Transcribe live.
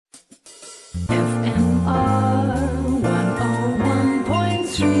FMR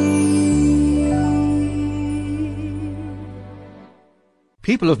 101.3.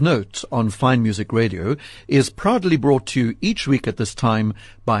 People of Note on Fine Music Radio is proudly brought to you each week at this time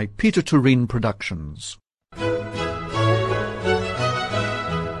by Peter Tureen Productions.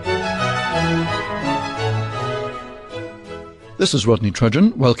 This is Rodney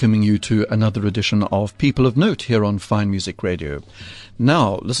Trudgeon welcoming you to another edition of People of Note here on Fine Music Radio.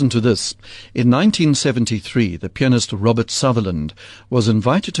 Now, listen to this. In 1973, the pianist Robert Sutherland was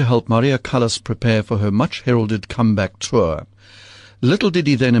invited to help Maria Callas prepare for her much-heralded comeback tour. Little did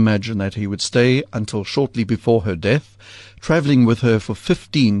he then imagine that he would stay until shortly before her death, travelling with her for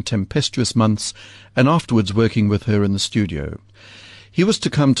 15 tempestuous months and afterwards working with her in the studio. He was to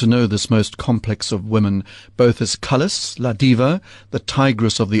come to know this most complex of women, both as Callas, La Diva, the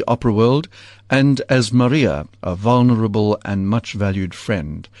tigress of the opera world, and as Maria, a vulnerable and much-valued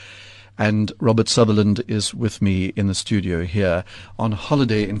friend. And Robert Sutherland is with me in the studio here on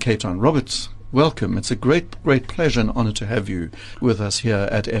holiday in Cape Town. Robert, welcome. It's a great pleasure and honour to have you with us here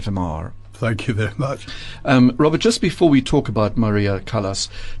at FMR. Thank you very much. Robert, just before we talk about Maria Callas,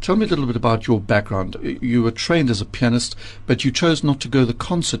 tell me a little bit about your background. You were trained as a pianist, but you chose not to go the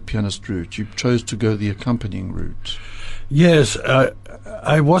concert pianist route. You chose to go the accompanying route. Yes,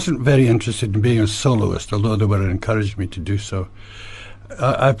 I wasn't very interested in being a soloist, although they were encouraging me to do so.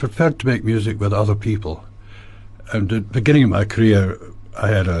 I preferred to make music with other people. And at the beginning of my career, I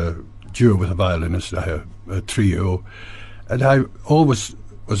had a duo with a violinist, I had a trio, and I always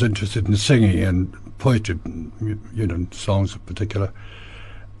was interested in singing and poetry, you know, songs in particular.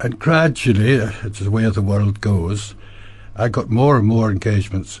 And gradually, it's the way the world goes, I got more and more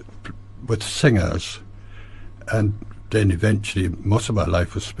engagements with singers, and then eventually most of my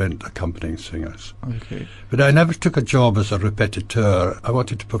life was spent accompanying singers. Okay. But I never took a job as a repetiteur. I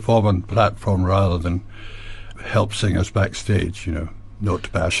wanted to perform on platform rather than help singers backstage, you know.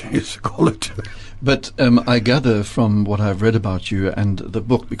 Note bashing is call it. But I gather from what I've read about you and the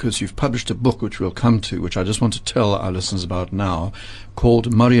book, because you've published a book which we'll come to, which I just want to tell our listeners about now,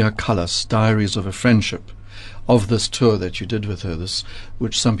 called Maria Callas, Diaries of a Friendship, of this tour that you did with her, this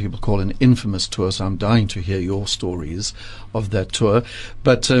which some people call an infamous tour, so I'm dying to hear your stories of that tour.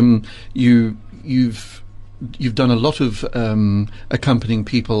 But you've done a lot of accompanying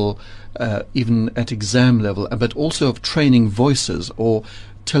people even at exam level, but also of training voices or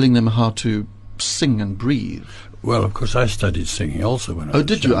telling them how to sing and breathe. Well, of course, I studied singing also when I was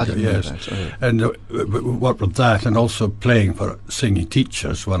did you? I younger, didn't yes. know that. Oh. And what with that, and also playing for singing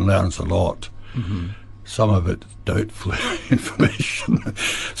teachers, one learns a lot. Mm-hmm. Some of it doubtful information.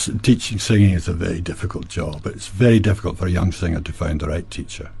 Teaching singing is a very difficult job. It's very difficult for a young singer to find the right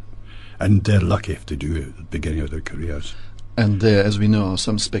teacher. And they're lucky if they do it at the beginning of their careers. And there, as we know, are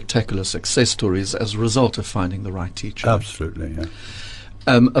some spectacular success stories as a result of finding the right teacher. Absolutely, yeah.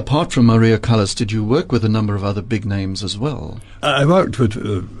 Apart from Maria Callas, did you work with a number of other big names as well? I worked with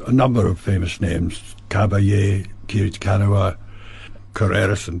a number of famous names, Caballé, Kirit Kanawa,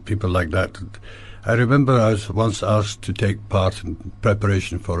 Carreras and people like that. And I remember I was once asked to take part in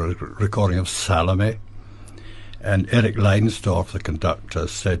preparation for a recording of Salome, and Eric Leinsdorf, the conductor,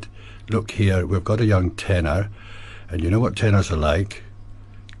 said, "Look here, we've got a young tenor, and you know what tenors are like.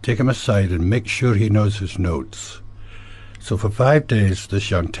 Take him aside and make sure he knows his notes." So for 5 days, this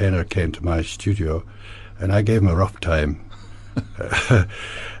young tenor came to my studio, and I gave him a rough time.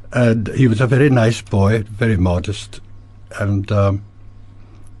 And he was a very nice boy, very modest, and I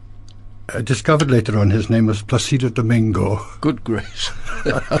discovered later on his name was Placido Domingo. Good grace.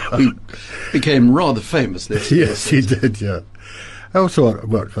 He became rather famous there. Yes, he did, yeah. I also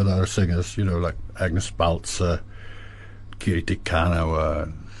worked with other singers, you know, like Agnes Balzer, Kiriti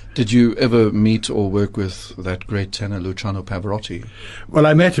Kanawa. Did you ever meet or work with that great tenor Luciano Pavarotti? Well,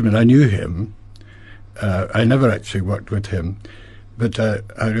 I met him and I knew him. I never actually worked with him. But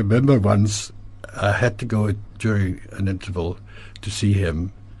I remember once I had to go during an interval to see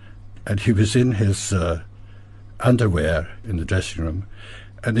him, and he was in his underwear in the dressing room.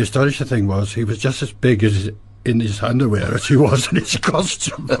 And the astonishing thing was he was just as big in his underwear as he was in his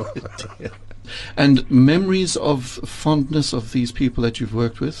costume. And memories of fondness of these people that you've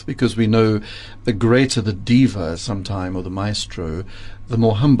worked with? Because we know the greater the diva sometime, or the maestro, the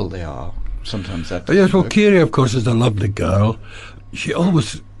more humble they are. Sometimes that... Yes, well, Kiri, of course, is a lovely girl. She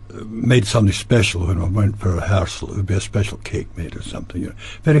always made something special when I went for a rehearsal. There would be a special cake made or something. You know.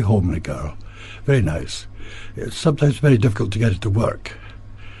 Very homely girl. Very nice. It's sometimes very difficult to get her to work.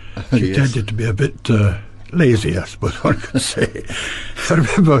 She Yes. tended to be a bit... lazy, I suppose one could say. I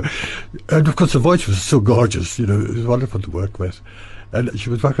remember, and of course the voice was so gorgeous, you know, it was wonderful to work with. And she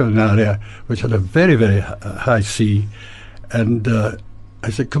was working in an area which had a very, very high sea. And I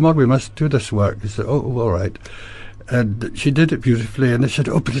said, come on, we must do this work. She said, oh, all right. And she did it beautifully, and they said,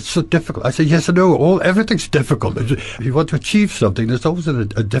 oh, but it's so difficult. I said, yes, I know, everything's difficult. If you want to achieve something, there's always a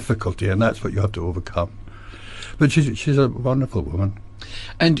difficulty, and that's what you have to overcome. But she's a wonderful woman.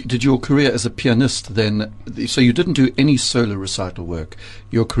 And did your career as a pianist then, so you didn't do any solo recital work,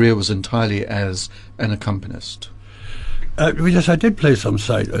 your career was entirely as an accompanist? Yes, I did play some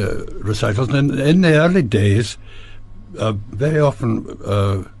recitals, and in the early days, very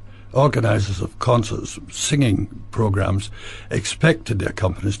often organisers of concerts, singing programmes, expected the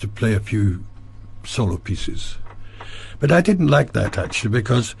accompanist to play a few solo pieces. But I didn't like that, actually,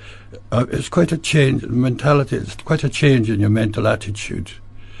 because it's quite a change in mentality. It's quite a change in your mental attitude.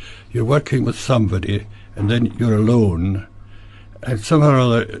 You're working with somebody, and then you're alone. And somehow or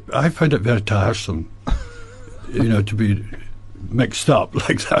other, I find it very tiresome, to be mixed up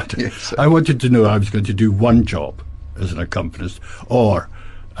like that. Yes. I wanted to know I was going to do one job as an accompanist, or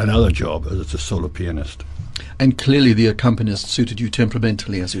another job as a solo pianist. And clearly the accompanist suited you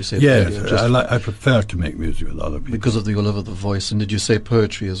temperamentally, as you said Yes, earlier. I prefer to make music with other people. Because of the all over the voice. And did you say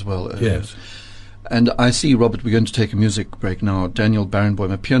poetry as well earlier? Yes. And I see, Robert, we're going to take a music break now. Daniel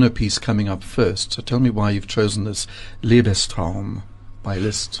Barenboim, a piano piece coming up first. So tell me why you've chosen this Liebestraum by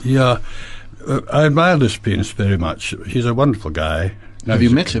Liszt. Yeah, I admire this pianist very much. He's a wonderful guy. Now Have you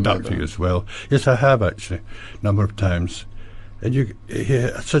he's met him? conducting as well. Yes, I have, actually, a number of times. And he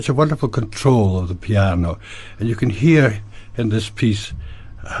has such a wonderful control of the piano. And you can hear in this piece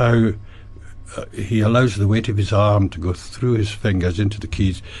how he allows the weight of his arm to go through his fingers into the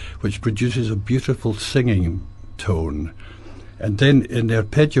keys, which produces a beautiful singing tone. And then in the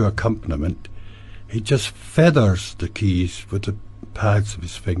arpeggio accompaniment, he just feathers the keys with the pads of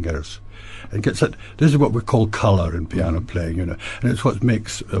his fingers. And gets that. This is what we call colour in piano playing, and it's what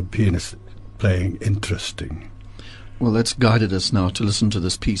makes a pianist playing interesting. Well, that's guided us now to listen to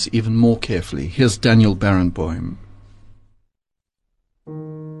this piece even more carefully. Here's Daniel Barenboim.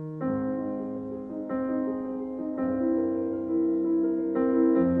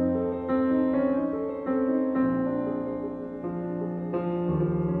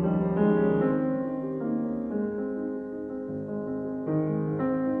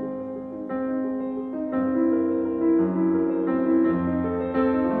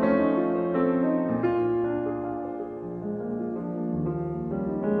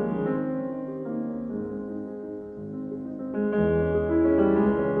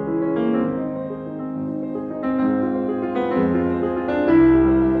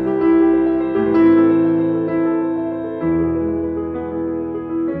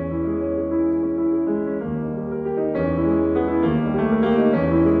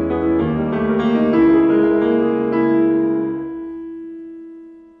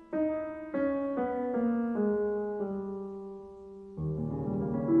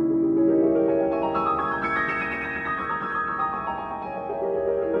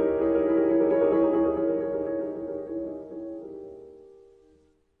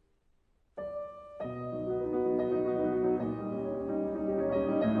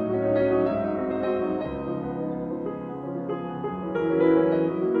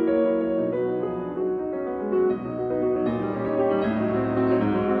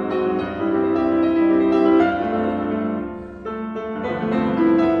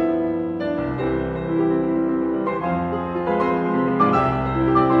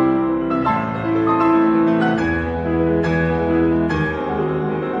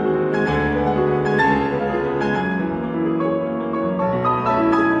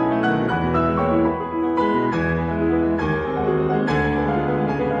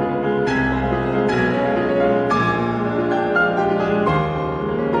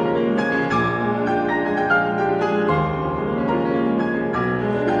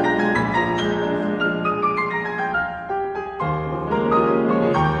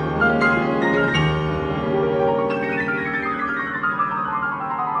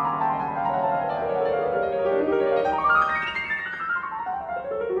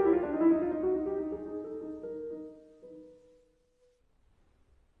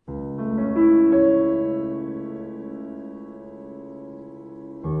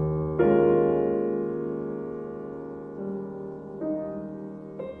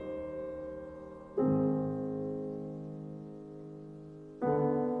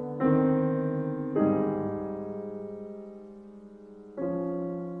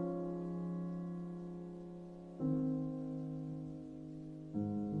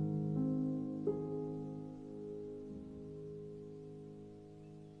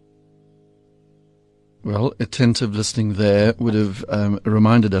 Well, attentive listening there would have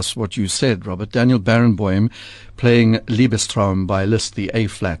reminded us what you said, Robert. Daniel Barenboim playing Liebestraum by Liszt, the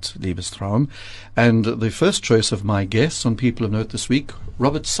A-flat Liebestraum. And the first choice of my guests on People of Note this week,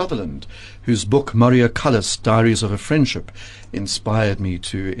 Robert Sutherland, whose book Maria Callas, Diaries of a Friendship, inspired me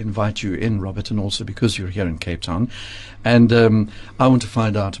to invite you in, Robert, and also because you're here in Cape Town. And I want to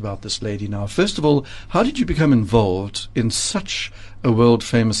find out about this lady now. First of all, how did you become involved in such a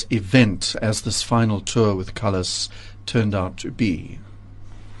world-famous event as this final tour with Callas turned out to be?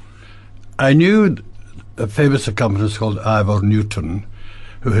 I knew a famous accompanist called Ivor Newton,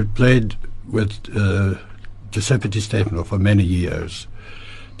 who had played with Giuseppe Di Stefano for many years.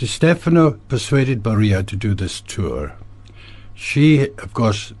 Di Stefano persuaded Maria to do this tour. She, of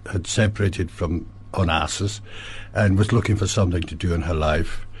course, had separated from Onassis and was looking for something to do in her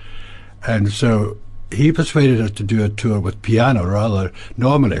life. And so he persuaded her to do a tour with piano rather.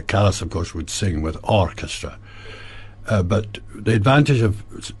 Normally, Callas, of course, would sing with orchestra. But the advantage of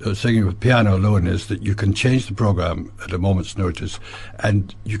singing with piano alone is that you can change the program at a moment's notice,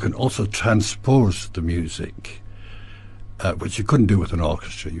 and you can also transpose the music, which you couldn't do with an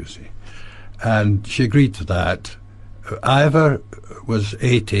orchestra, you see. And she agreed to that. Ivor was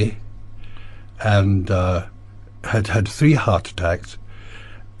 80 and had had 3 heart attacks,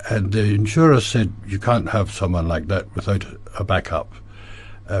 and the insurer said, you can't have someone like that without a backup.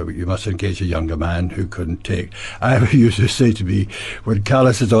 You must engage a younger man who can take. Ivor used to say to me, when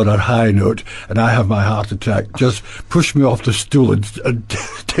Callas is on her high note and I have my heart attack, just push me off the stool and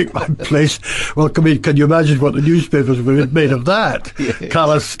take my place. Well, can you imagine what the newspapers would have made of that? Yes.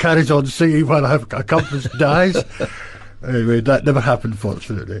 Callas carries on singing while a accompanist dies. Anyway, that never happened,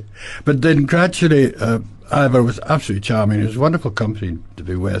 fortunately. But then gradually, Ivor was absolutely charming. He was a wonderful company to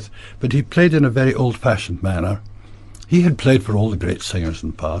be with, but he played in a very old-fashioned manner. He had played for all the great singers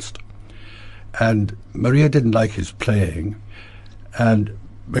in the past, and Maria didn't like his playing. And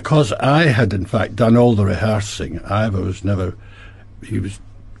because I had, in fact, done all the rehearsing, Ivor was never, he was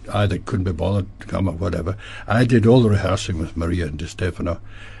either couldn't be bothered to come or whatever. I did all the rehearsing with Maria and Di Stefano,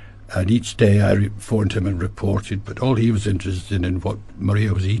 and each day I phoned him and reported, but all he was interested in what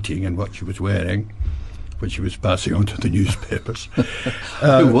Maria was eating and what she was wearing, which he was passing on to the newspapers.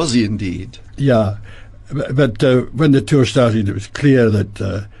 Who was he indeed? Yeah. But when the tour started, it was clear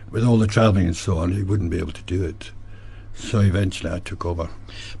that with all the travelling and so on, he wouldn't be able to do it. So eventually I took over.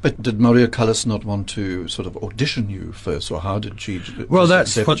 But did Maria Callas not want to sort of audition you first, or how did she? Well,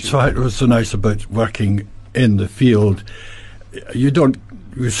 that's what was so nice about working in the field. You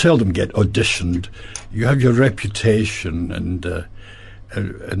seldom get auditioned. You have your reputation, and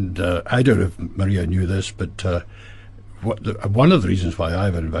I don't know if Maria knew this, but one of the reasons why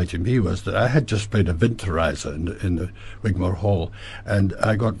Ivor invited me was that I had just played a Winterreise in the Wigmore Hall, and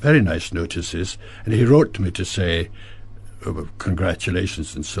I got very nice notices, and he wrote to me to say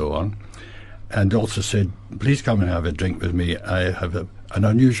congratulations and so on, and also said, please come and have a drink with me. I have an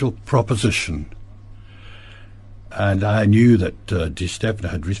unusual proposition. And I knew that Di Stefano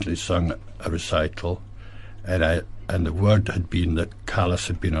had recently sung a recital, and the word had been that Callas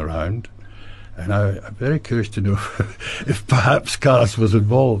had been around. And I'm very curious to know if perhaps Callas was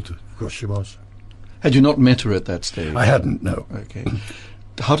involved. Of course she was. Had you not met her at that stage? I hadn't, no. Okay.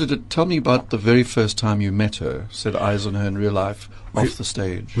 How did it? Tell me about the very first time you met her, set eyes on her in real life, off the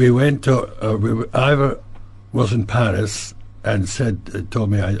stage. We went to, Ivor was in Paris and told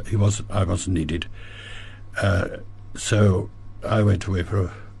me I wasn't needed. So I went away for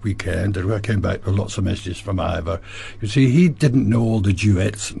a weekend, and I came back with lots of messages from Ivor. You see, he didn't know all the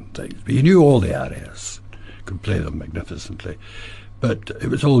duets and things, but he knew all the arias, could play them magnificently. But it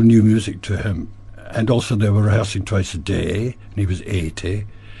was all new music to him. And also they were rehearsing twice a day, and he was 80.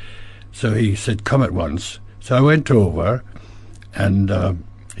 So he said, come at once. So I went over, and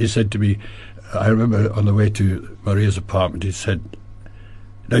he said to me, I remember on the way to Maria's apartment, he said,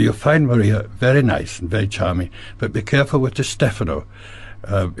 now you'll find Maria very nice and very charming, but be careful with Di Stefano.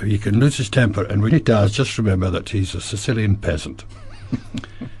 He can lose his temper, and when he does, just remember that he's a Sicilian peasant.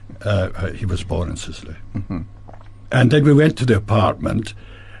 He was born in Sicily. Mm-hmm. And then we went to the apartment,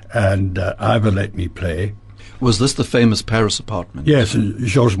 and Ivor let me play. Was this the famous Paris apartment? Yes,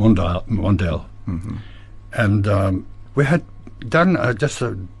 Georges Mondel. Mm-hmm. And we had done I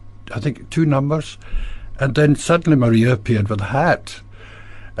think 2 numbers, and then suddenly Maria appeared with a hat.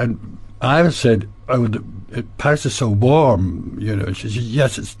 And Ivor said, Paris is so warm, you know. She said,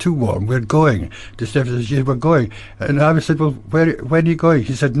 yes, it's too warm, we're going. Di Stefano said, yes, we're going. And Ivor said, well, when are you going?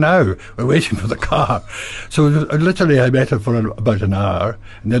 He said, now, we're waiting for the car. So literally I met her for about an hour,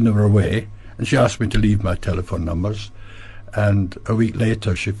 and then they were away, and she asked me to leave my telephone numbers, and a week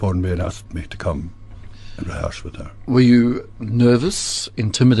later she phoned me and asked me to come. and rehearse with her. Were you nervous,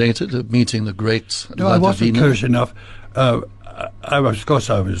 intimidated at meeting the great No, I wasn't Ladavina? curious enough. Of course,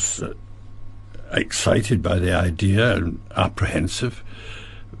 I was excited by the idea and apprehensive.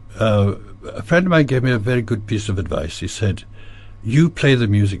 A friend of mine gave me a very good piece of advice. He said, "You play the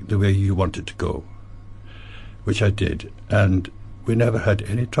music the way you want it to go," which I did, and we never had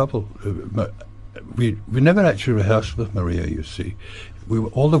any trouble. We never actually rehearsed with Maria, you see.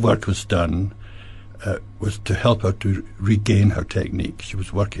 All the work was done was to help her to regain her technique. She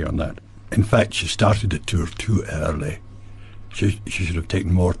was working on that. In fact, she started the tour too early. She should have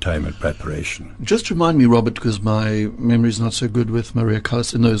taken more time in preparation. Just remind me, Robert, because my memory is not so good with Maria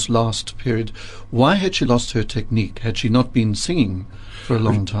Callas in those last period. Why had she lost her technique? Had she not been singing for a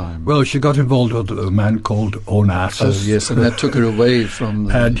long time? Well, she got involved with a man called Onassis. Oh, yes, and that took her away from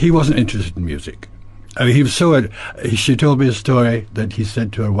the... And he wasn't interested in music. I mean, he was so... She told me a story that he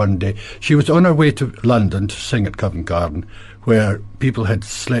said to her one day. She was on her way to London to sing at Covent Garden, where people had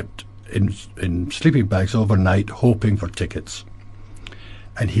slept in sleeping bags overnight hoping for tickets.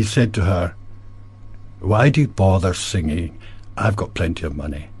 And he said to her, "Why do you bother singing? I've got plenty of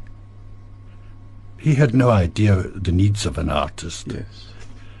money." He had no idea the needs of an artist. Yes.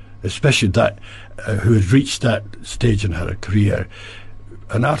 Especially that who had reached that stage in her career.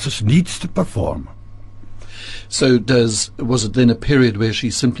 An artist needs to perform. So was it then a period where she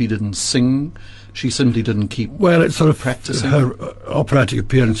simply didn't sing? She simply didn't keep... Well, it's sort of practicing? Her operatic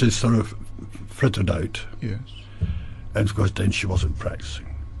appearances sort of frittered out. Yes. And of course then she wasn't practicing.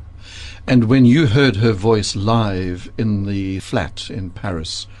 And when you heard her voice live in the flat in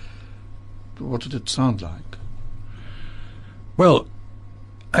Paris, what did it sound like? Well,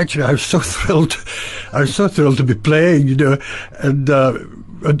 actually, I was so thrilled. I was so thrilled to be playing, you know. And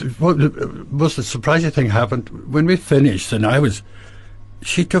what the most surprising thing happened when we finished, and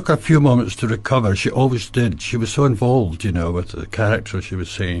she took a few moments to recover. She always did. She was so involved, you know, with the character she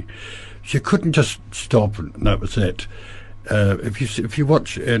was singing. She couldn't just stop, and that was it. If you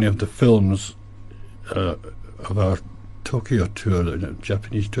watch any of the films of our Tokyo tour, the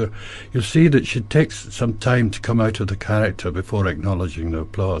Japanese tour, you'll see that she takes some time to come out of the character before acknowledging the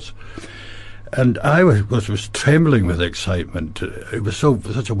applause. And I was trembling with excitement. It was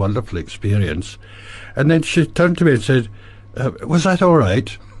such a wonderful experience. And then she turned to me and said, "Was that all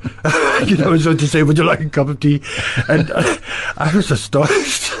right?" You know, as though to say, "Would you like a cup of tea?" And I was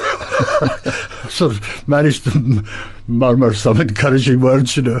astonished. Sort of managed to murmur some encouraging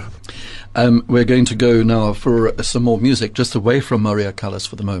words, you know. We're going to go now for some more music, just away from Maria Callas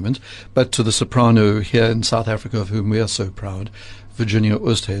for the moment, but to the soprano here in South Africa, of whom we are so proud, Virginia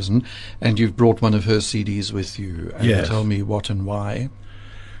Oosthuizen, and you've brought one of her CDs with you. And Yes. Tell me what and why.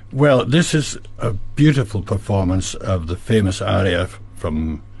 Well, this is a beautiful performance of the famous aria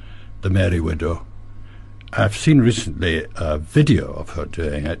from The Merry Widow. I've seen recently a video of her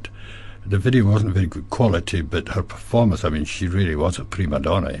doing it. The video wasn't very good quality, but her performance, I mean, she really was a prima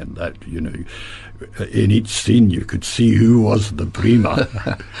donna in that, you know. In each scene you could see who was the prima.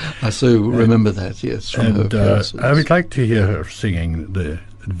 I so remember that, yes, from her And appearances. I would like to hear her singing the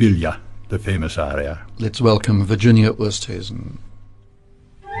Vilja, the famous aria. Let's welcome Virginia Oosthuizen.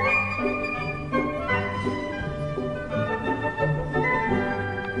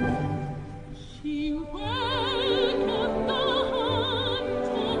 She welcomed the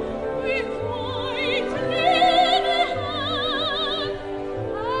hunter with white linen hand,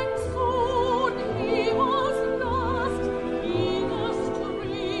 and soon he was lost in a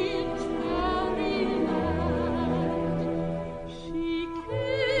strange fairyland. She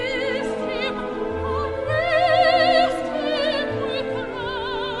kissed him, caressed him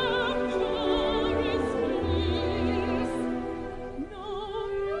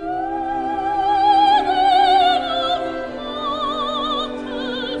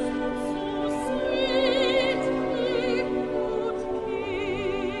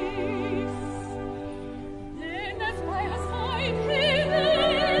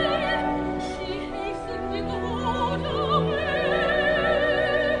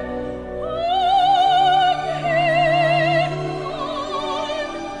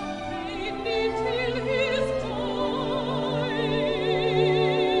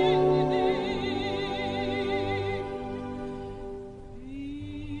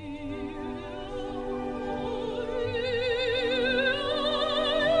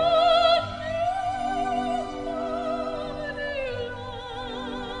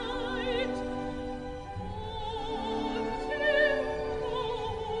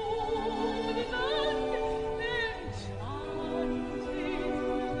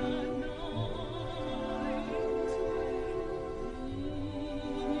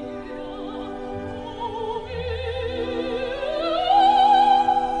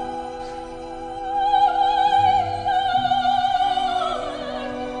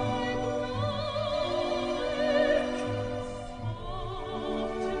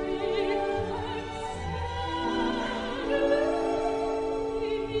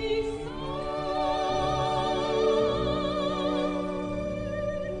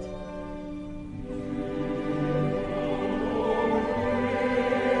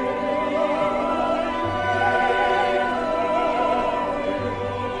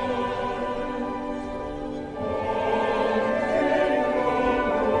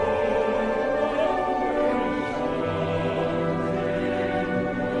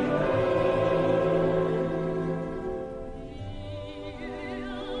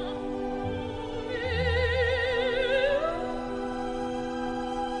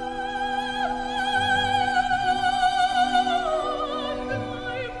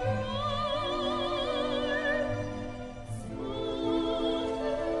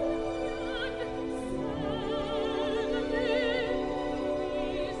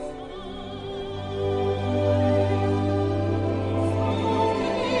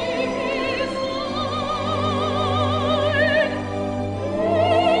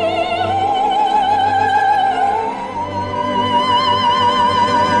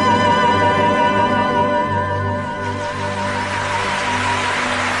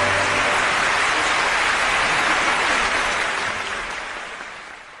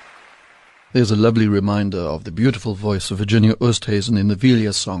There's a lovely reminder of the beautiful voice of Virginia Oosthuizen in the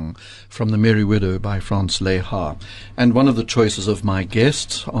Velia song from The Merry Widow by Franz Leha. And one of the choices of my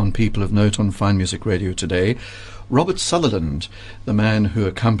guests on People of Note on Fine Music Radio today, Robert Sutherland, the man who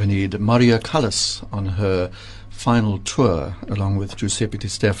accompanied Maria Callas on her final tour along with Giuseppe Di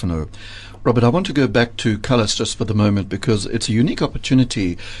Stefano. Robert, I want to go back to Callas just for the moment because it's a unique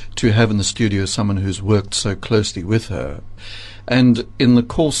opportunity to have in the studio someone who's worked so closely with her. And in the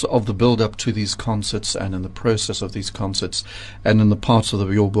course of the build-up to these concerts and in the process of these concerts and in the parts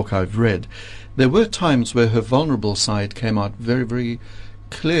of your book I've read, there were times where her vulnerable side came out very, very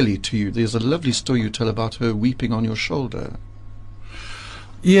clearly to you. There's a lovely story you tell about her weeping on your shoulder.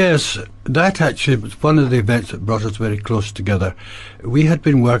 Yes, that actually was one of the events that brought us very close together. We had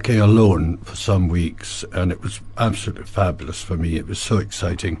been working alone for some weeks, and it was absolutely fabulous for me. It was so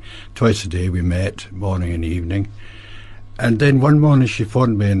exciting. Twice a day we met, morning and evening. And then one morning she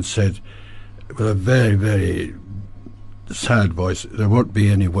phoned me and said, with a very, very sad voice, there won't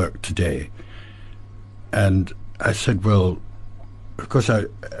be any work today. And I said, well, of course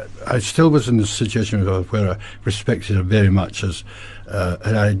I still was in the situation where I respected her very much, and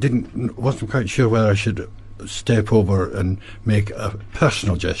I wasn't quite sure whether I should step over and make a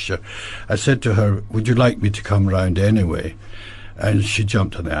personal gesture. I said to her, would you like me to come round anyway? And she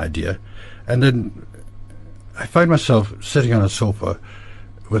jumped on the idea. And then I found myself sitting on a sofa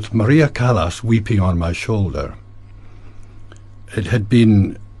with Maria Callas weeping on my shoulder. It had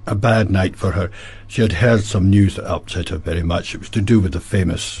been a bad night for her. She had heard some news that upset her very much. It was to do with the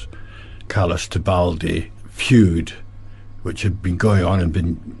famous Callas-Tebaldi feud, which had been going on and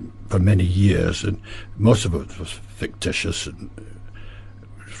been for many years, and most of it was fictitious and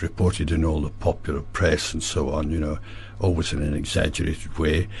it was reported in all the popular press and so on, always in an exaggerated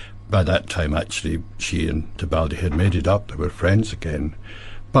way. By that time, actually, she and Tebaldi had made it up. They were friends again.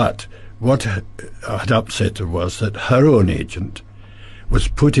 But what had upset her was that her own agent was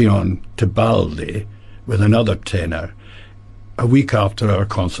putting on Tebaldi with another tenor a week after our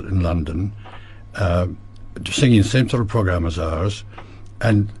concert in London, singing the same sort of programme as ours,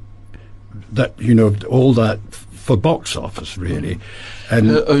 and that, all that for box office, really. And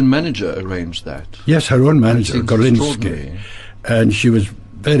her own manager arranged that. Yes, her own manager, Gorlinsky. Extraordinary. And she was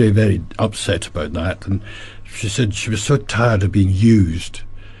very, very upset about that, and she said she was so tired of being used.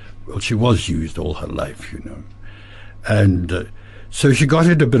 Well, she was used all her life, and so she got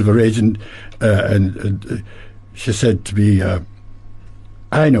into a bit of a rage, and she said to me,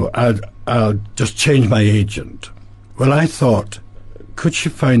 I know, I'll just change my agent. Well, I thought, could she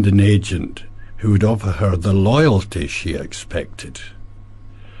find an agent who would offer her the loyalty she expected?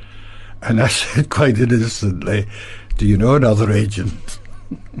 And I said quite innocently, do you know another agent?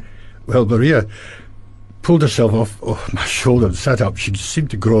 Well, Maria pulled herself off my shoulder and sat up. She seemed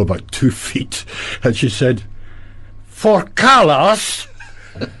to grow about 2 feet. And she said, for Callas?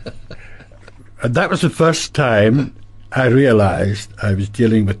 And that was the first time I realised I was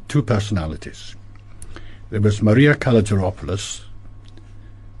dealing with two personalities. There was Maria Kalogeropoulos,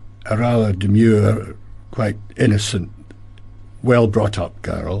 a rather demure, quite innocent, well-brought-up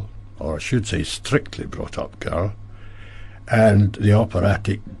girl, or I should say strictly brought-up girl, and the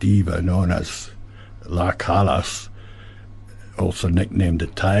operatic diva known as La Callas, also nicknamed the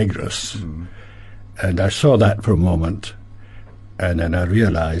Tigress. And I saw that for a moment, and then I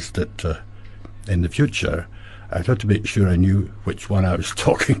realised that in the future I'd have to make sure I knew which one I was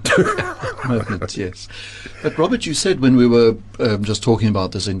talking to. Moment, yes. But Robert, you said when we were just talking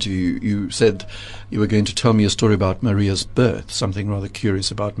about this interview, you said you were going to tell me a story about Maria's birth, something rather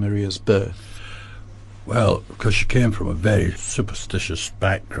curious about Maria's birth. Well, because she came from a very superstitious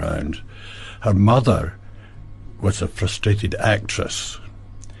background. Her mother was a frustrated actress,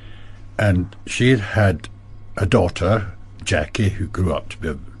 and she had had a daughter, Jackie, who grew up to be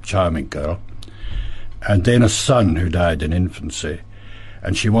a charming girl, and then a son who died in infancy,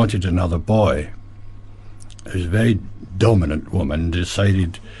 and she wanted another boy. She was a very dominant woman,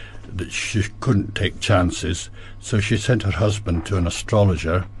 decided that she couldn't take chances, so she sent her husband to an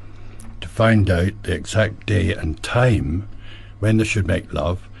astrologer to find out the exact day and time when they should make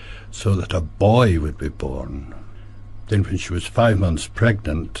love so that a boy would be born. Then when she was 5 months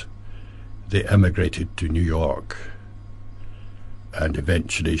pregnant, they emigrated to New York, and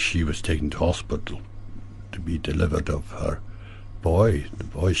eventually she was taken to hospital to be delivered of her boy, the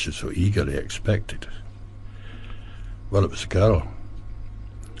boy she so eagerly expected. Well, it was a girl.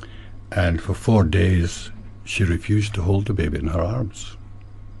 And for 4 days she refused to hold the baby in her arms.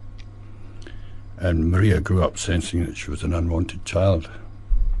 And Maria grew up sensing that she was an unwanted child.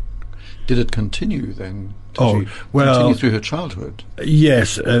 Did it continue then? Did she continue through her childhood?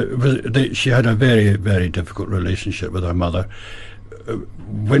 Yes, she had a very, very difficult relationship with her mother.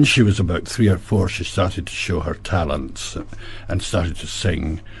 When she was about 3 or 4, she started to show her talents and started to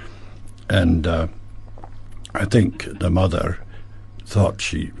sing. And I think the mother thought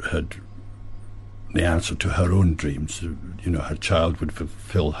she had the answer to her own dreams. You know, her child would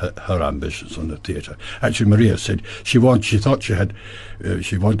fulfill her ambitions on the theatre. Actually, Maria said she thought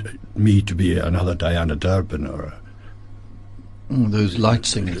she wanted me to be another Diana Durbin or those light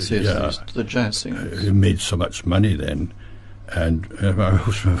singers, yes, the jazz singers who made so much money then. And I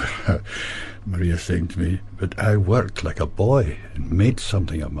always remember Maria saying to me, "But I worked like a boy and made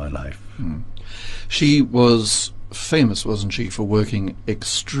something of my life." She was famous, wasn't she, for working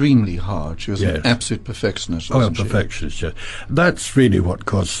extremely hard? She was an absolute perfectionist, wasn't she? Perfectionist, yes. That's really what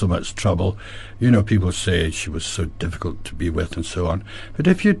caused so much trouble. You know, people say she was so difficult to be with and so on. But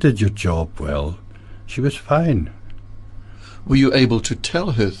if you did your job well, she was fine. Were you able to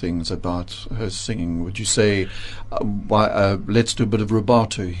tell her things about her singing? Would you say, let's do a bit of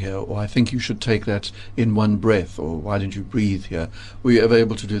rubato here, or I think you should take that in one breath, or why didn't you breathe here? Were you ever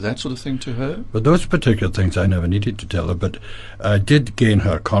able to do that sort of thing to her? But those particular things I never needed to tell her, but I did gain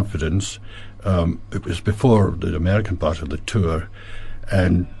her confidence. It was before the American part of the tour,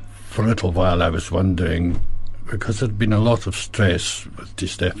 and for a little while I was wondering, because there had been a lot of stress with Di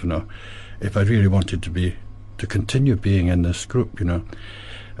Stefano, if I really wanted to continue being in this group, you know.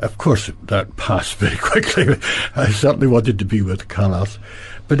 Of course, that passed very quickly. I certainly wanted to be with Callas.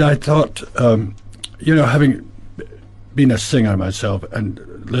 But I thought, you know, having been a singer myself and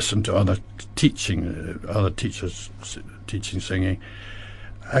listened to other teachers teaching singing,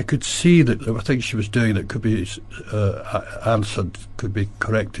 I could see that there were things she was doing that could be answered, could be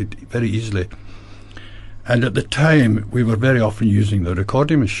corrected very easily. And at the time, we were very often using the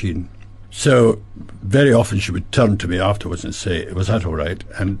recording machine. So very often she would turn to me afterwards and say, "Was that all right?"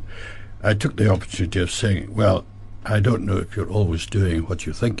 And I took the opportunity of saying, "Well, I don't know if you're always doing what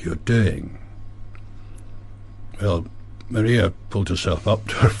you think you're doing." Well, Maria pulled herself up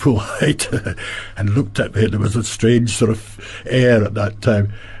to her full height and looked at me. There was a strange sort of air at that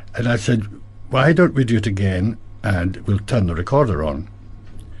time. And I said, "Why don't we do it again and we'll turn the recorder on?"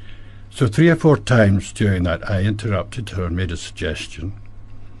 So 3 or 4 times during that I interrupted her and made a suggestion.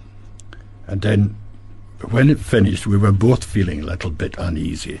 And then when it finished, we were both feeling a little bit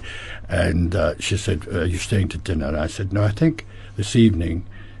uneasy. And she said, "Are you staying to dinner?" And I said, "No, I think this evening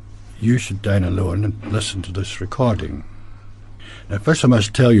you should dine alone and listen to this recording." Now, first I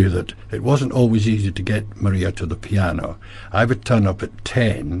must tell you that it wasn't always easy to get Maria to the piano. I would turn up at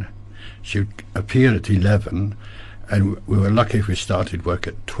 10, she would appear at 11, and we were lucky if we started work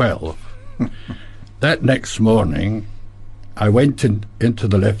at 12. That next morning, I went into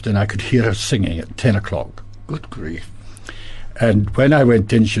the lift and I could hear her singing at 10 o'clock. Good grief. And when I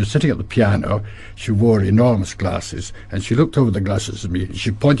went in, she was sitting at the piano. She wore enormous glasses, and she looked over the glasses at me, and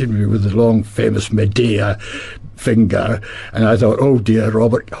she pointed at me with the long, famous Medea finger, and I thought, "Oh dear,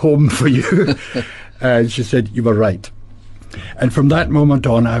 Robert, home for you." And she said, "You were right." And from that moment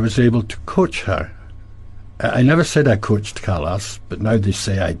on, I was able to coach her. I never said I coached Callas, but now they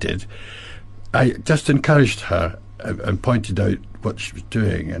say I did. I just encouraged her and pointed out what she was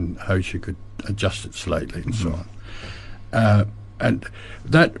doing and how she could adjust it slightly and so on. And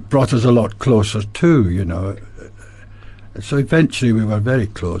that brought us a lot closer too, you know. So eventually we were very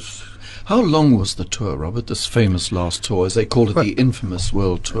close. How long was the tour, Robert, this famous last tour, as they called it, the infamous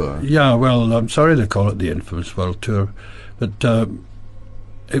World Tour? Yeah, well, I'm sorry they call it the infamous World Tour, but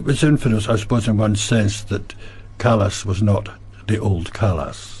it was infamous, I suppose, in one sense that Callas was not the old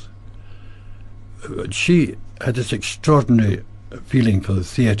Callas. She had this extraordinary feeling for the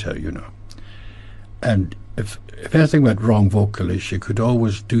theatre, you know. And if anything went wrong vocally, she could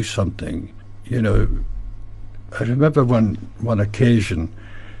always do something. You know, I remember one occasion,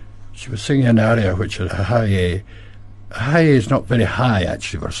 she was singing an aria which had a high A. A high A is not very high,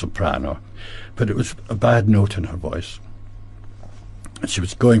 actually, for a soprano, but it was a bad note in her voice. And she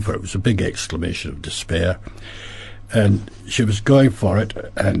was going for it. It was a big exclamation of despair. And she was going for it,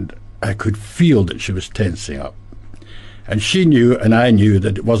 and I could feel that she was tensing up. And she knew, and I knew,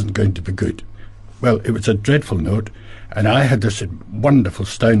 that it wasn't going to be good. Well, it was a dreadful note, and I had this wonderful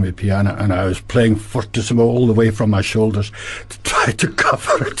Steinway piano, and I was playing fortissimo all the way from my shoulders to try to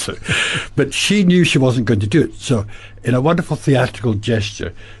cover it. But she knew she wasn't going to do it. So in a wonderful theatrical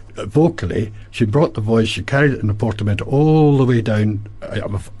gesture, vocally, she brought the voice, she carried it in the portamento all the way down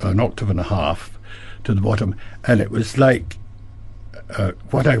an octave and a half to the bottom, and it was like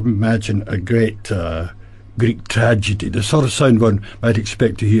what I imagine a great Greek tragedy, the sort of sound one might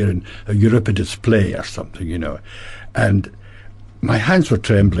expect to hear in a Euripides play or something, you know. And my hands were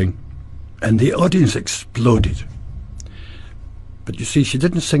trembling, and the audience exploded. But you see, she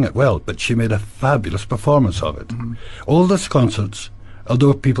didn't sing it well, but she made a fabulous performance of it. Mm-hmm. All those concerts,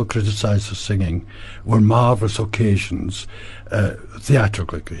 although people criticised her singing, were marvellous occasions,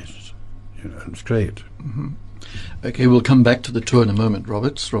 theatrical occasions. You know, it was great. Mm-hmm. Okay, we'll come back to the tour in a moment,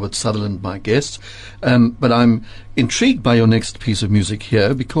 Robert. Robert Sutherland, my guest. But I'm intrigued by your next piece of music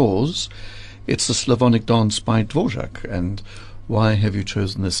here because it's the Slavonic dance by Dvorak. And why have you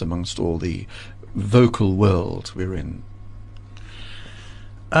chosen this amongst all the vocal world we're in?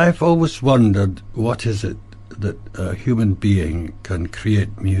 I've always wondered, what is it that a human being can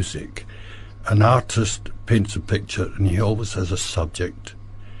create music? An artist paints a picture and he always has a subject.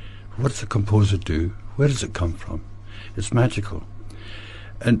 What does a composer do? Where does it come from? It's magical.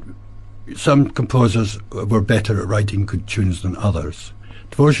 And some composers were better at writing good tunes than others.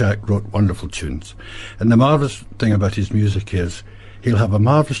 Dvorak wrote wonderful tunes. And the marvellous thing about his music is he'll have a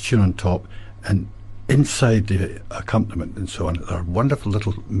marvellous tune on top, and inside the accompaniment and so on, there are wonderful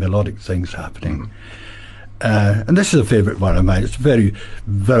little melodic things happening. And this is a favourite one of mine. It's very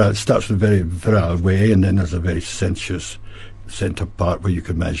virile. It starts with a very virile way, and then there's a very sensuous centre part where you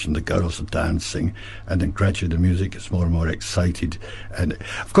can imagine the girls are dancing, and then gradually the music gets more and more excited. And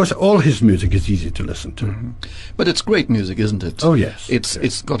of course, all his music is easy to listen to. Mm-hmm. But it's great music, isn't it? Oh yes,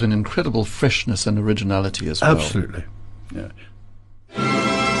 it's got an incredible freshness and originality as well. Absolutely, yeah.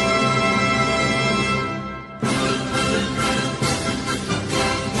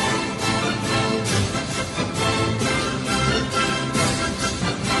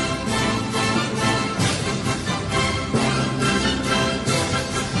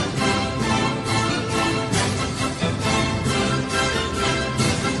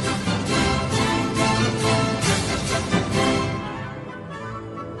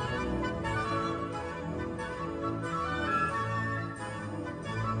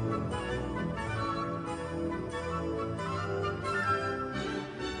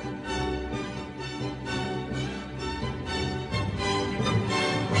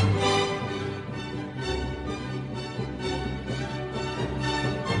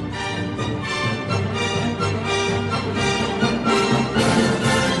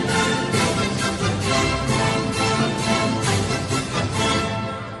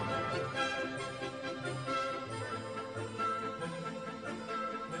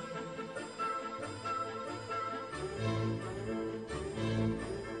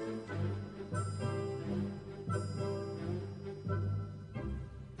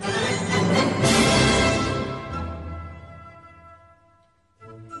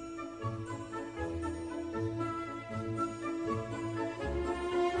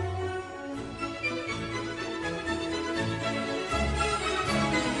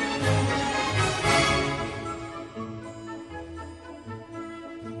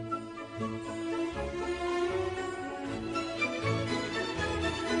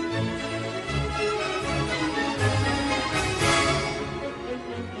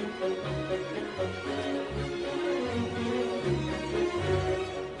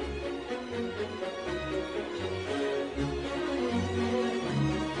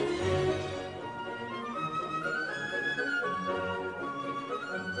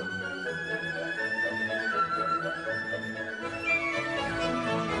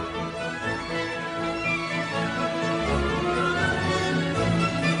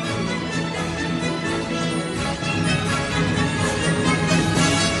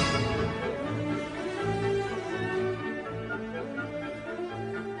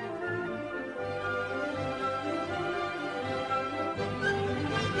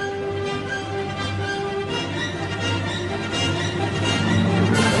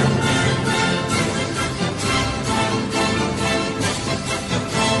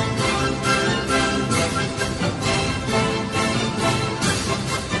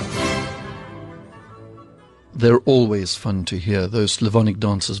 They're always fun to hear, those Slavonic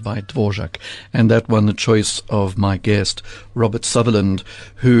dances by Dvorak. And that one, the choice of my guest, Robert Sutherland,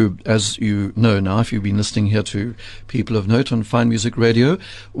 who, as you know now, if you've been listening here to People of Note on Fine Music Radio,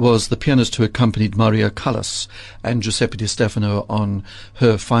 was the pianist who accompanied Maria Callas and Giuseppe Di Stefano on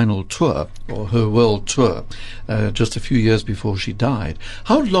her final tour, or her world tour, just a few years before she died.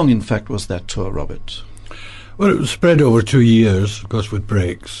 How long, in fact, was that tour, Robert? Well, it was spread over 2 years, of course, with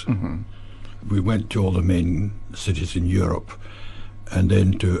breaks. Mm-hmm. We went to all the main cities in Europe, and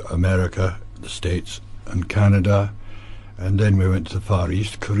then to America, the States, and Canada, And then we went to the Far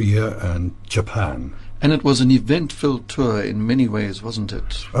East, Korea and Japan. And it was an event-filled tour in many ways, wasn't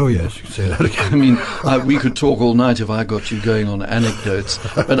it? Oh, yes, you can say that I again. mean, we could talk all night if I got you going on anecdotes,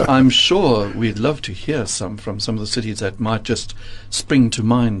 but I'm sure we'd love to hear some from some of the cities that might just spring to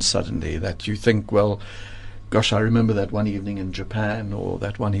mind suddenly, that you think, well, gosh, I remember that one evening in Japan or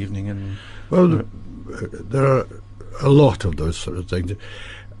that one evening in... Well, there are a lot of those sort of things.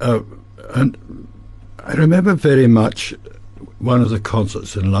 And I remember very much one of the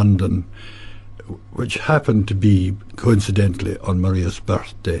concerts in London, which happened to be, coincidentally, on Maria's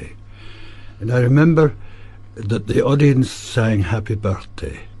birthday. And I remember that the audience sang Happy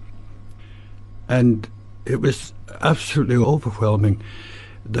Birthday. And it was absolutely overwhelming.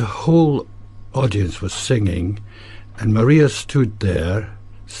 The whole audience was singing, and Maria stood there,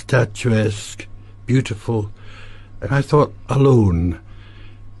 statuesque, beautiful, and I thought, alone,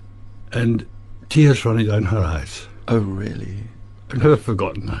 and tears running down her eyes. Oh, really? I've never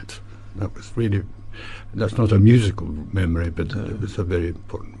forgotten that. That was really, that's not a musical memory, but it was a very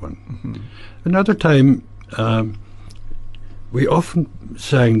important one. Mm-hmm. Another time, we often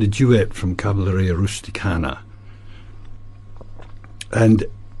sang the duet from Cavalleria Rusticana. And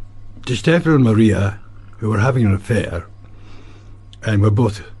Di Stefano and Maria, who were having an affair, and were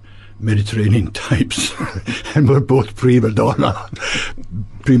both Mediterranean types, and were both prima donna,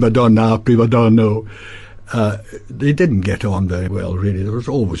 they didn't get on very well, really. There was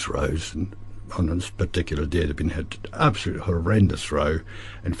always rows, and on this particular day they'd been had absolute horrendous row.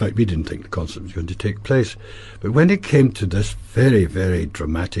 In fact, we didn't think the concert was going to take place. But when it came to this very, very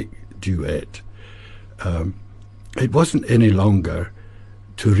dramatic duet, it wasn't any longer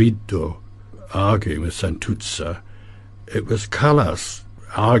Turiddu arguing with Santuzza. It was Callas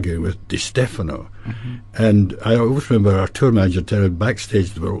arguing with Di Stefano. Mm-hmm. And I always remember our tour manager telling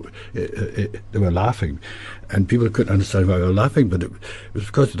backstage they were laughing, and people couldn't understand why they were laughing, but it was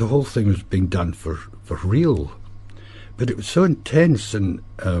because the whole thing was being done for real. But it was so intense, and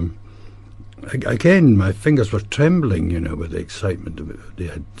again, my fingers were trembling, with the excitement they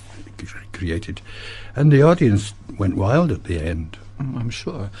had created. And the audience went wild at the end. I'm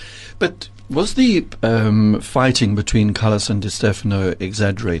sure. But was the fighting between Callas and Di Stefano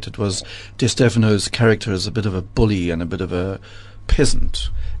exaggerated? Was Di Stefano's character as a bit of a bully and a bit of a peasant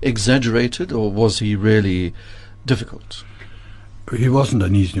exaggerated, or was he really difficult? He wasn't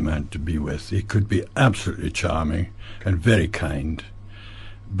an easy man to be with. He could be absolutely charming and very kind,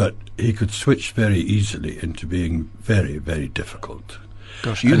 but he could switch very easily into being very, very difficult.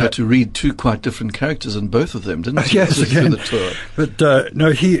 Gosh, you had to read two quite different characters in both of them, didn't you? Yes, through again. the tour. But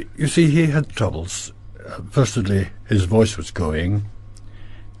no, he had troubles. Firstly, his voice was going,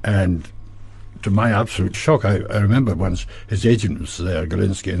 and to my absolute shock, I remember once his agent was there,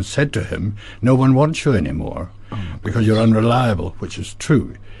 Galinsky, and said to him, "No one wants you anymore because you're unreliable," which is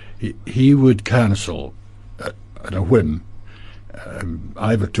true. He would cancel at a whim.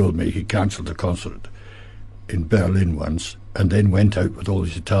 Ivor told me he cancelled a concert in Berlin once, and then went out with all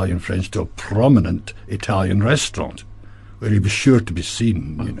his Italian friends to a prominent Italian restaurant where he was sure to be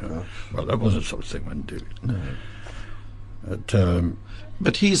seen, Well, that wasn't the sort of thing one do. No.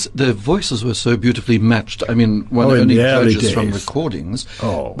 But the voices were so beautifully matched. I mean, one in only the early judges from days. recordings.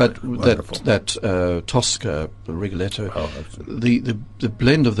 Oh, but wonderful. that Tosca, Rigoletto, Oh, the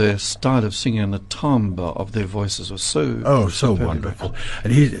blend of their style of singing and the timbre of their voices was so so superbly wonderful. matched.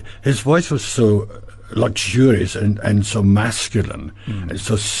 And his voice was so luxurious and so masculine and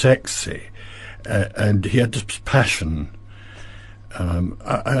so sexy, and he had this passion.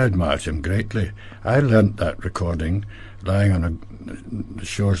 I admired him greatly. I learnt that recording lying on the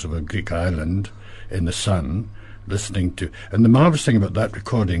shores of a Greek island in the sun, listening to. And the marvellous thing about that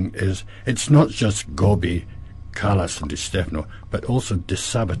recording is it's not just Gobbi, Callas and Di Stefano, but also Di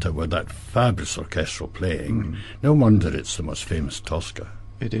Sabata with that fabulous orchestral playing. No wonder it's the most famous Tosca.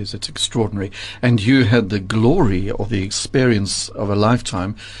 It is. It's extraordinary. And you had the glory or the experience of a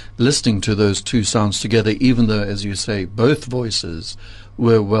lifetime listening to those two sounds together, even though, as you say, both voices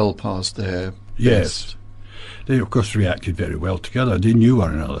were well past their Yes. best. They, of course, reacted very well together. They knew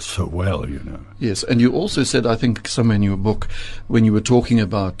one another so well, Yes, and you also said, I think, somewhere in your book, when you were talking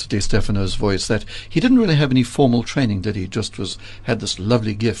about Di Stefano's voice, that he didn't really have any formal training, did he? Just had this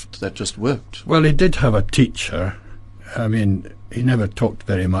lovely gift that just worked. Well, he did have a teacher. I mean, he never talked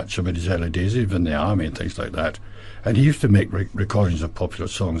very much about his early days, even in the army and things like that. And he used to make recordings of popular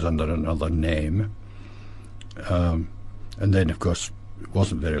songs under another name. And then, of course, it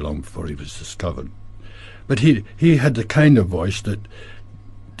wasn't very long before he was discovered. But he had the kind of voice that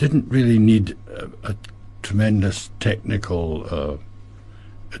didn't really need a tremendous technical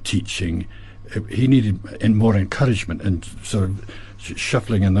teaching. he needed more encouragement and sort of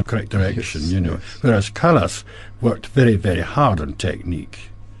shuffling in the correct direction, Yes. Whereas Callas worked very, very hard on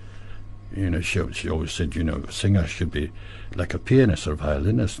technique. She always said, a singer should be like a pianist or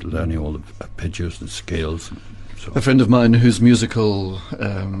violinist, learning all the arpeggios and scales. And so A friend of mine whose musical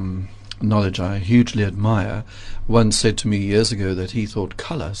knowledge I hugely admire once said to me years ago that he thought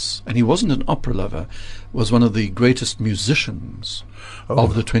Callas, and he wasn't an opera lover, was one of the greatest musicians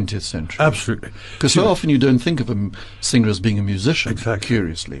of the 20th century. Absolutely. Because so often you don't think of a singer as being a musician, Exactly.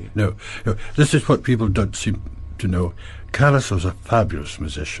 curiously. No, this is what people don't seem to know. Callas was a fabulous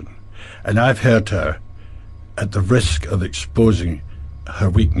musician, and I've heard her, at the risk of exposing her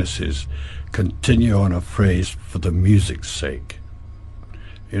weaknesses, continue on a phrase for the music's sake.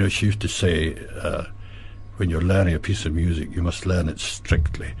 She used to say, when you're learning a piece of music, you must learn it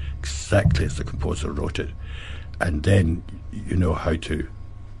strictly, exactly as the composer wrote it, and then you know how to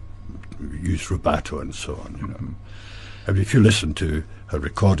use rubato and so on. And if you listen to her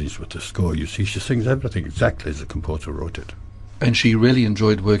recordings with the score, you see she sings everything exactly as the composer wrote it. And she really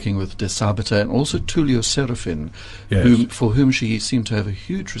enjoyed working with De Sabata and also Tullio Serafin, Yes. for whom she seemed to have a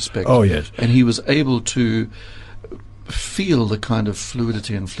huge respect. Oh, yes. And he was able to feel the kind of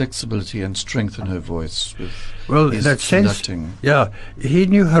fluidity and flexibility and strength in her voice with Well, in his that sense, conducting. yeah, he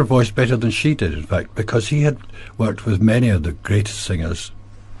knew her voice better than she did, in fact, because he had worked with many of the greatest singers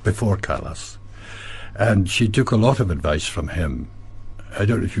before Callas, and she took a lot of advice from him. I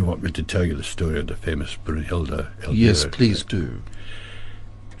don't know if you want me to tell you the story of the famous Brunhilde. Elvira. Yes, please do.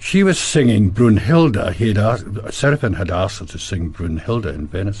 She was singing Brunhilde. Serafin had asked her to sing Brunhilde in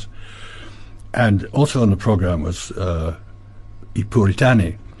Venice. And also on the programme was I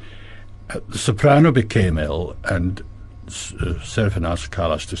Puritani. The soprano became ill, and Serafin asked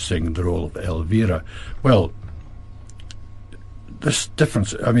Callas to sing the role of Elvira. Well, the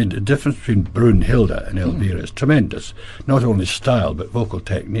difference between Brunhilde and Elvira is tremendous. Not only style, but vocal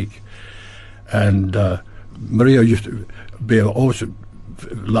technique. And Maria used to always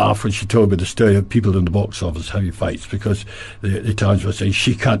laugh when she told me the story of people in the box office having fights, because the Italians were saying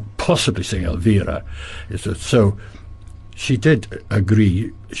she can't possibly sing Elvira. So she did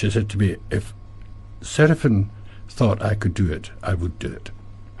agree. She said to me, if Serafin thought I could do it, I would do it.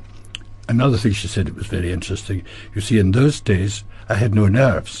 Another thing she said, it was very interesting. You see, in those days, I had no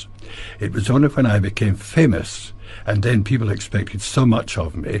nerves. It was only when I became famous, and then people expected so much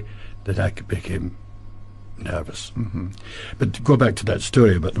of me, that I became nervous. Mm-hmm. But to go back to that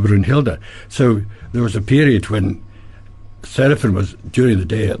story about Brunhilde, so there was a period when Serafin was, during the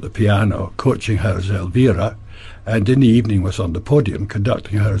day at the piano, coaching her as Elvira, and in the evening was on the podium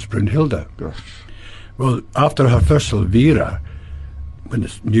conducting her as Brunhilde. Gosh. Well, after her first Elvira, when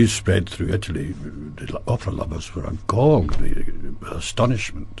the news spread through Italy, the opera lovers were agog with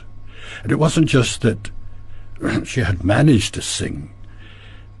astonishment. And it wasn't just that she had managed to sing,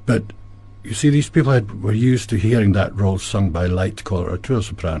 but you see, these people were used to hearing that role sung by light coloratura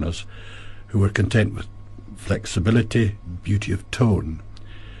sopranos who were content with flexibility, beauty of tone.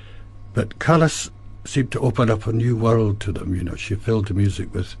 But Callas seemed to open up a new world to them. She filled the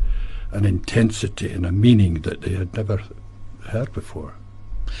music with an intensity and a meaning that they had never heard before.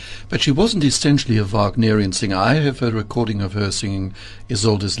 But she wasn't essentially a Wagnerian singer. I have a recording of her singing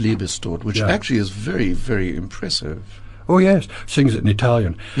Isolde's Liebestod, which actually is very, very impressive. Oh, yes, sings it in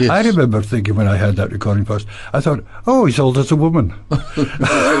Italian. Yes. I remember thinking when I heard that recording first, I thought, oh, Isolde's a woman.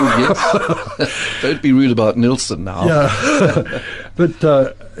 Oh, yes. Don't be rude about Nilsson now. Yeah. But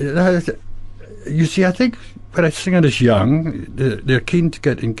you see, I think when a singer is young, they're keen to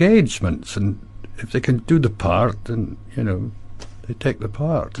get engagements, and if they can do the part, then, they take the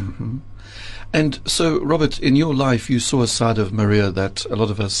part. Mm-hmm. And so, Robert, in your life, you saw a side of Maria that a lot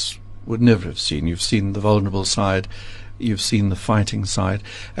of us would never have seen. You've seen the vulnerable side, you've seen the fighting side.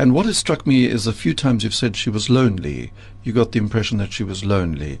 And what has struck me is a few times you've said she was lonely. You got the impression that she was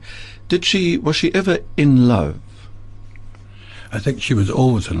lonely. Was she ever in love? I think she was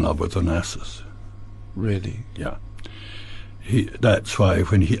always in love with Onassis. Really? Yeah. That's why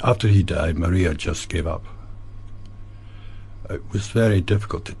after he died, Maria just gave up. It was very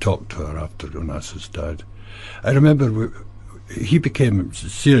difficult to talk to her after Onassis died. I remember he became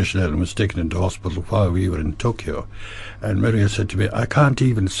seriously ill and was taken into hospital while we were in Tokyo. And Maria said to me, I can't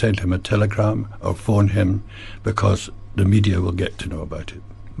even send him a telegram or phone him because the media will get to know about it.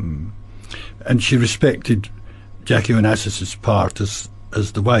 Mm. And she respected Jackie Onassis's part as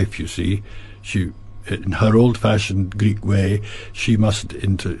the wife, you see. She, in her old-fashioned Greek way, she must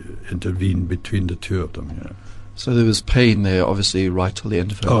intervene between the two of them. So there was pain there, obviously, right till the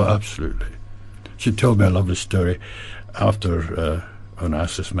end of her life. Oh, absolutely. She told me a lovely story after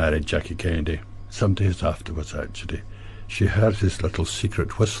Onassis married Jackie Kennedy, some days afterwards actually, she heard his little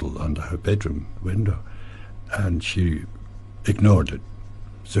secret whistle under her bedroom window, and she ignored it.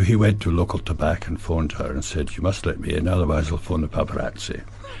 So he went to local tobacco and phoned her and said, "You must let me in, otherwise I'll phone the paparazzi."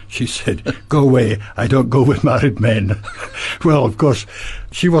 She said, "Go away, I don't go with married men." Well, of course,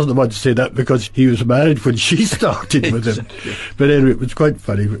 she wasn't the one to say that because he was married when she started with him. But anyway, it was quite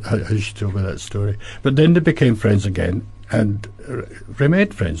funny how she told me that story. But then they became friends again and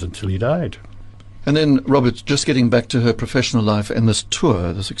remained friends until he died. And then, Robert, just getting back to her professional life and this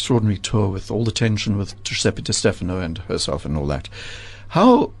tour, this extraordinary tour with all the tension with Giuseppe Di Stefano and herself and all that.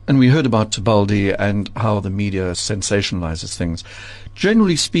 How, and we heard about Tibaldi and how the media sensationalizes things.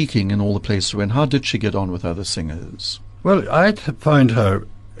 Generally speaking, in all the places we went, how did she get on with other singers? Well, I found her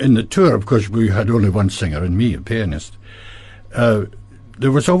in the tour. Of course, we had only one singer and me, a pianist. There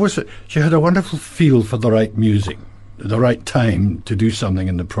was always she had a wonderful feel for the right music, the right time to do something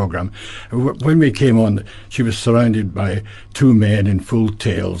in the program. When we came on, she was surrounded by two men in full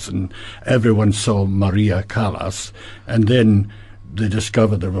tails, and everyone saw Maria Callas, and then they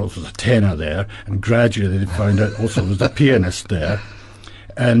discovered there was a tenor there, and gradually they found out also there was a pianist there.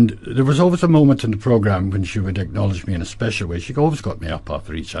 And there was always a moment in the programme when she would acknowledge me in a special way. She always got me up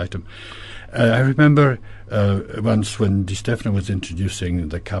after each item. I remember once when Di Stefano was introducing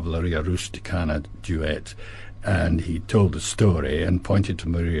the Cavalleria Rusticana duet, and he told the story and pointed to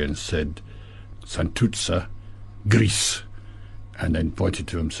Maria and said, "Santuzza, Greece," and then pointed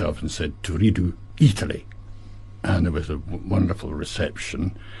to himself and said, "Turidu, Italy." And there was a wonderful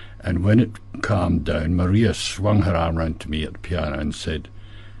reception. And when it calmed down, Maria swung her arm round to me at the piano and said,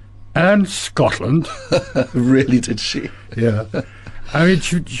 "And Scotland." Really, did she? Yeah. I mean,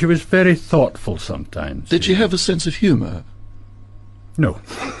 she was very thoughtful sometimes. Did she have a sense of humour? No.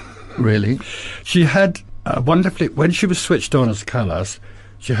 Really? She had a wonderfully, when she was switched on as Callas,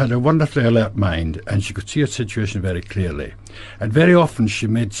 she had a wonderfully alert mind, and she could see her situation very clearly. And very often she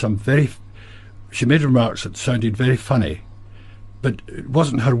made remarks that sounded very funny, but it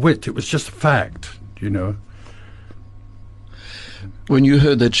wasn't her wit, it was just a fact, you know. When you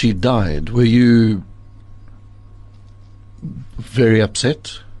heard that she died, were you very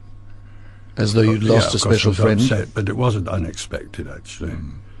upset? As though you'd lost a special friend? Upset, but it wasn't unexpected, actually.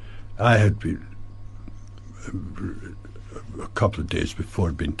 I had been, a couple of days before,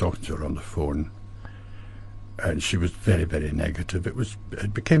 had been talking to her on the phone, and she was very, very negative.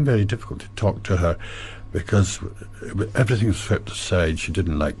 It became very difficult to talk to her because everything was swept aside. She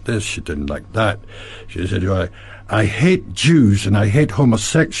didn't like this, she didn't like that. She said, I hate Jews and I hate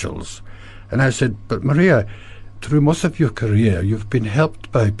homosexuals. And I said, "But Maria, through most of your career, you've been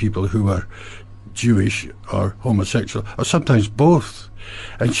helped by people who are Jewish or homosexual, or sometimes both."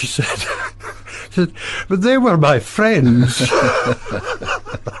 And she said, "But they were my friends."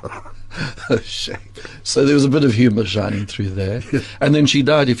 Oh, shame. So there was a bit of humour shining through there. And then she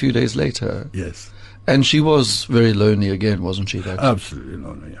died a few days later. Yes. And she was very lonely again, wasn't she? Absolutely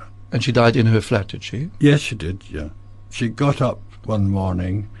lonely, yeah. And she died in her flat, did she? Yes, she did, yeah. She got up one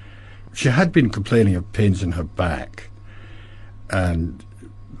morning. She had been complaining of pains in her back. And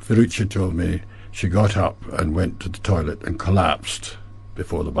Ferruccio told me she got up and went to the toilet and collapsed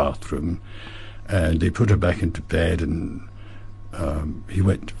before the bathroom. And they put her back into bed, and he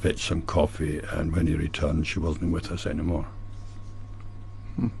went to fetch some coffee, and when he returned, she wasn't with us anymore.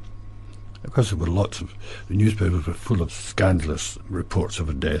 Of course, there were the newspapers were full of scandalous reports of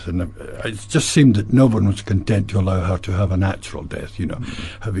her death, and it just seemed that no one was content to allow her to have a natural death, you know.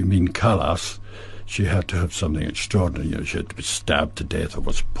 Having been Callas, she had to have something extraordinary, you know. She had to be stabbed to death, or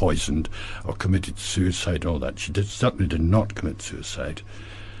was poisoned, or committed suicide, all that. She certainly did not commit suicide.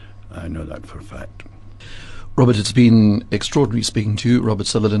 I know that for a fact. Robert, it's been extraordinary speaking to you, Robert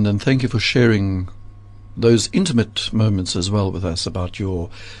Sutherland, and thank you for sharing those intimate moments as well with us about your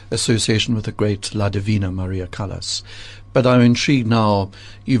association with the great La Divina Maria Callas. But I'm intrigued now.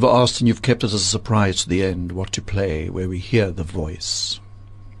 You've asked and you've kept it as a surprise to the end what to play, where we hear the voice.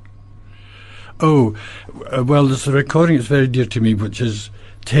 Oh, well, there's a recording that's very dear to me, which is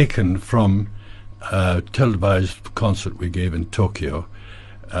taken from a televised concert we gave in Tokyo.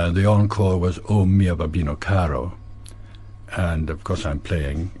 The encore was "O mio bambino caro," and of course I'm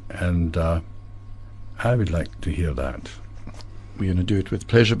playing, and I would like to hear that. We're going to do it with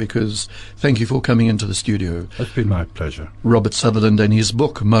pleasure, because thank you for coming into the studio. It's been my pleasure. Robert Sutherland, and his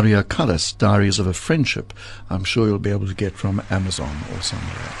book, Maria Callas, Diaries of a Friendship, I'm sure you'll be able to get from Amazon or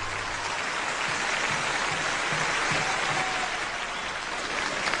somewhere.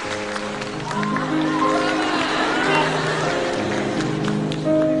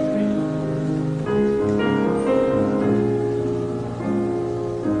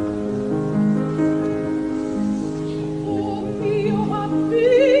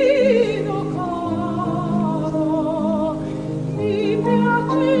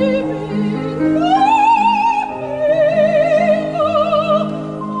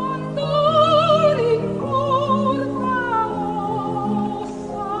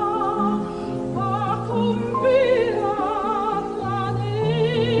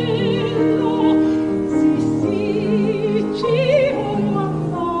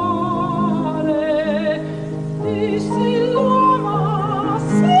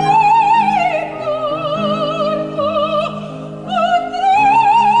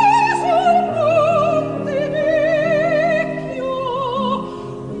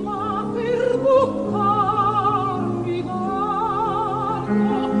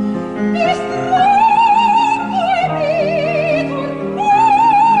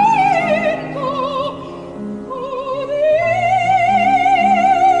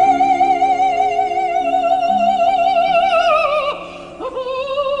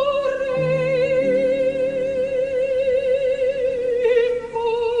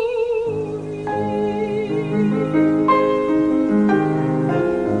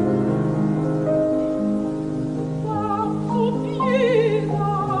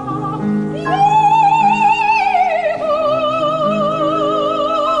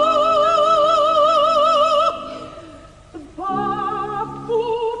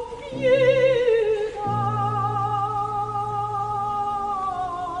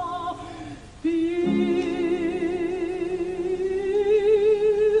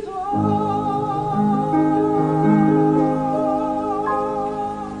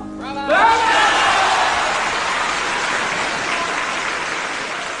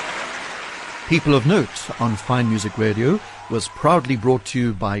 People of Note on Fine Music Radio was proudly brought to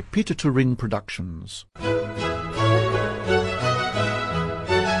you by Peter Turin Productions.